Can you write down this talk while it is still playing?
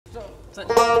I sit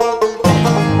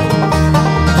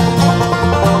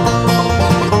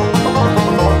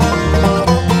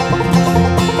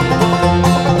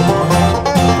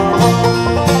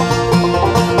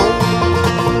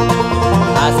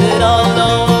all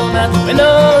alone at the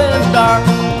window in the dark.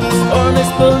 The storm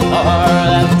is blowing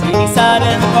hard at the trees side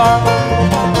in the park.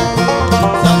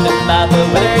 Something about the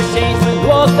weather changed when you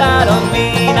walked out on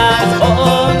me. Nights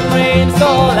falling, rain is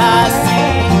all I see.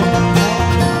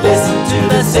 Listen to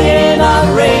the singing of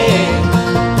the rain.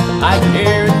 I can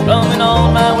hear it drumming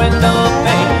on my window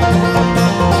pane.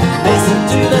 Listen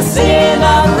to the singing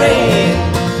of the rain.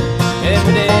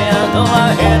 Every day I know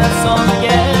I hear that song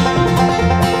again.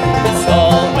 It's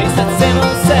always that same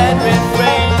old sad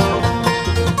refrain.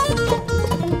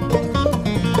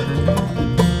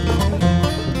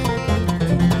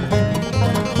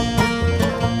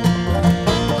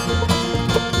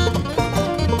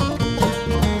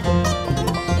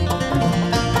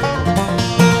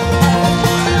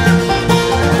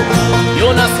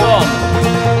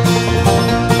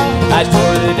 I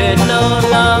surely didn't know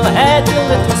love had till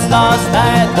it was lost. I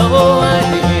had no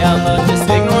idea how much this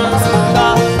ignorance would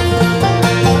cost.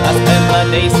 I spent my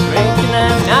days drinking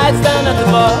and nights down at the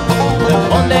bar, but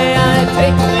one day I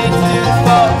take things too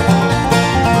far.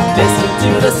 Listen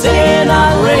to the singing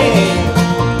of the rain.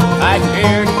 I can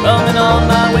hear it coming on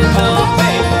my window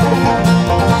pane.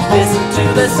 Listen to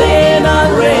the singing of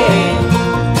the rain.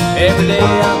 Every day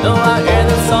I know I hear